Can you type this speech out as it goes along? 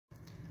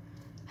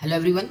Hello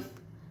everyone,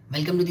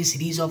 welcome to the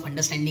series of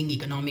understanding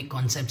economic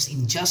concepts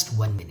in just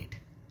 1 minute.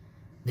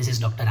 This is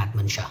Dr.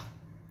 Atman Shah.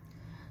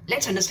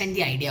 Let's understand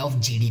the idea of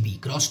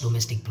GDP, gross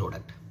domestic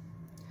product.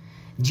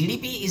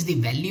 GDP is the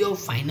value of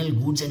final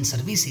goods and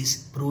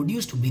services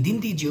produced within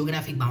the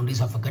geographic boundaries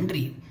of a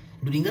country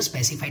during a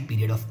specified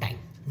period of time,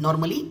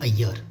 normally a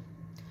year.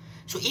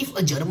 So if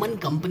a German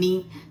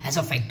company has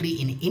a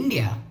factory in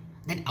India,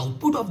 then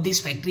output of this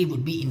factory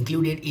would be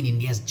included in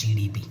India's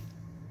GDP.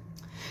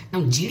 Now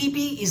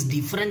GDP is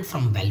different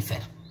from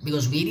welfare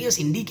because various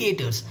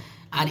indicators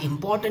are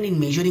important in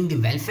measuring the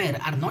welfare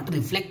are not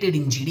reflected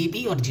in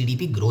GDP or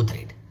GDP growth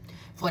rate.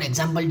 For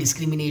example,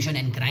 discrimination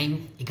and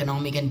crime,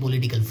 economic and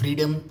political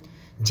freedom,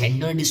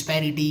 gender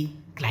disparity,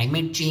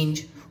 climate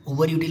change,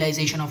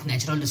 overutilization of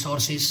natural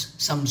resources,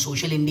 some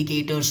social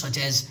indicators such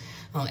as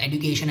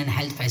education and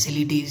health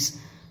facilities,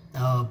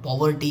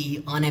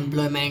 poverty,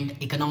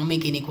 unemployment,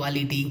 economic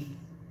inequality,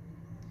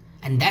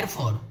 and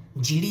therefore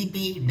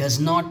GDP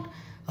does not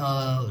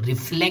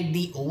reflect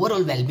the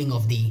overall well-being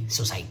of the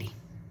society.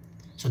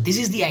 So this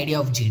is the idea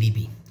of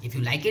GDP. If you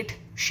like it,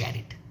 share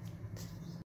it.